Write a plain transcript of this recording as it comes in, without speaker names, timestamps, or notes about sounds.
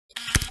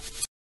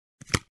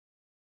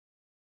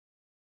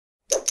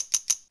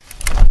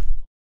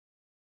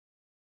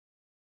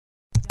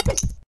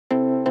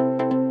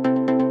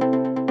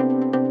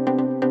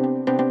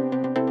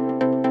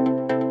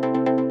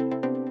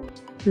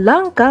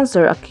Lung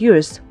cancer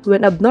occurs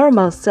when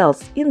abnormal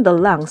cells in the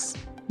lungs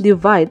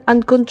divide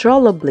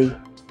uncontrollably,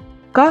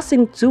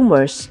 causing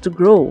tumors to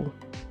grow.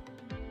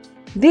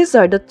 These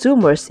are the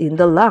tumors in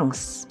the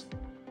lungs.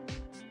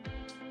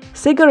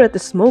 Cigarette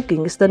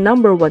smoking is the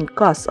 #1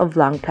 cause of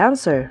lung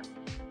cancer.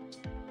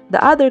 The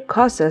other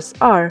causes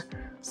are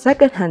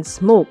secondhand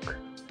smoke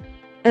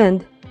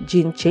and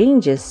gene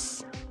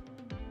changes.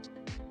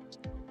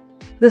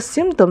 The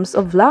symptoms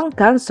of lung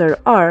cancer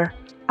are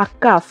a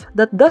cough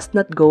that does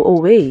not go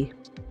away,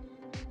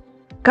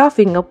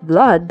 coughing up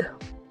blood,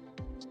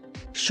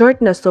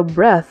 shortness of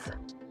breath,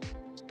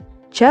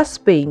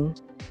 chest pain,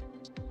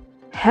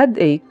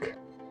 headache,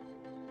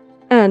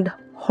 and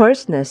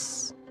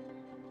hoarseness.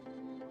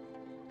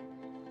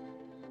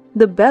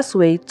 The best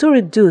way to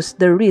reduce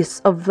the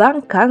risk of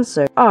lung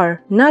cancer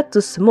are not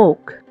to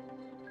smoke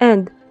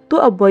and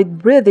to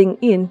avoid breathing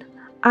in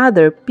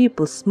other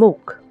people's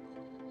smoke.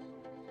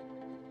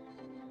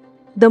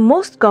 The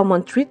most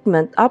common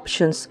treatment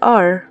options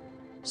are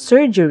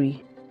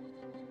surgery,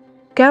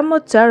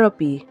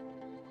 chemotherapy,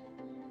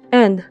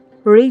 and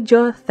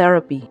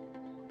radiotherapy.